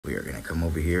we are going to come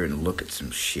over here and look at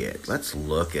some shit. Let's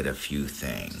look at a few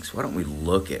things. Why don't we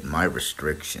look at my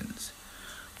restrictions?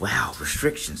 Wow,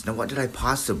 restrictions. Now, what did I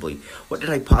possibly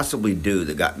do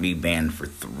that got me banned for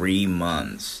 3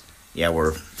 months? Yeah,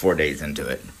 we're 4 days into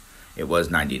it. It was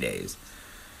 90 days.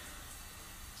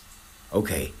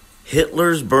 Okay,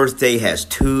 Hitler's birthday has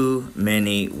too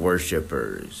many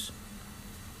worshippers.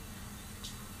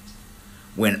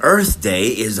 When Earth Day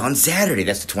is on Saturday,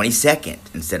 that's the 22nd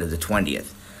instead of the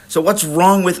 20th. So what's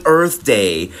wrong with Earth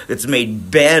Day that's made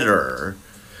better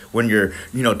when you're,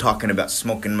 talking about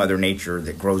smoking Mother Nature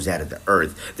that grows out of the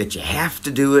earth, that you have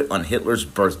to do it on Hitler's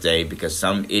birthday because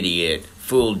some idiot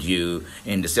fooled you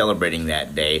into celebrating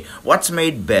that day? What's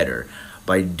made better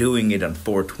by doing it on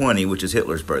 4/20, which is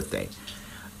Hitler's birthday?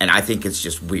 And I think it's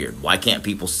just weird. Why can't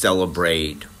people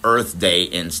celebrate Earth Day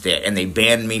instead? And they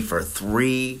banned me for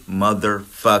 3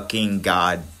 motherfucking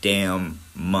goddamn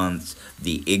months.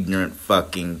 The ignorant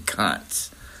fucking cunts.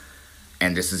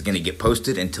 And this is going to get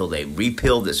posted until they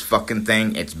repeal this fucking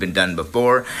thing. It's been done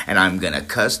before. And I'm going to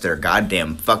cuss their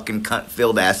goddamn fucking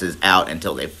cunt-filled asses out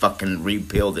until they fucking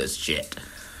repeal this shit.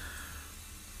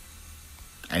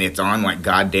 And it's on like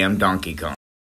goddamn Donkey Kong.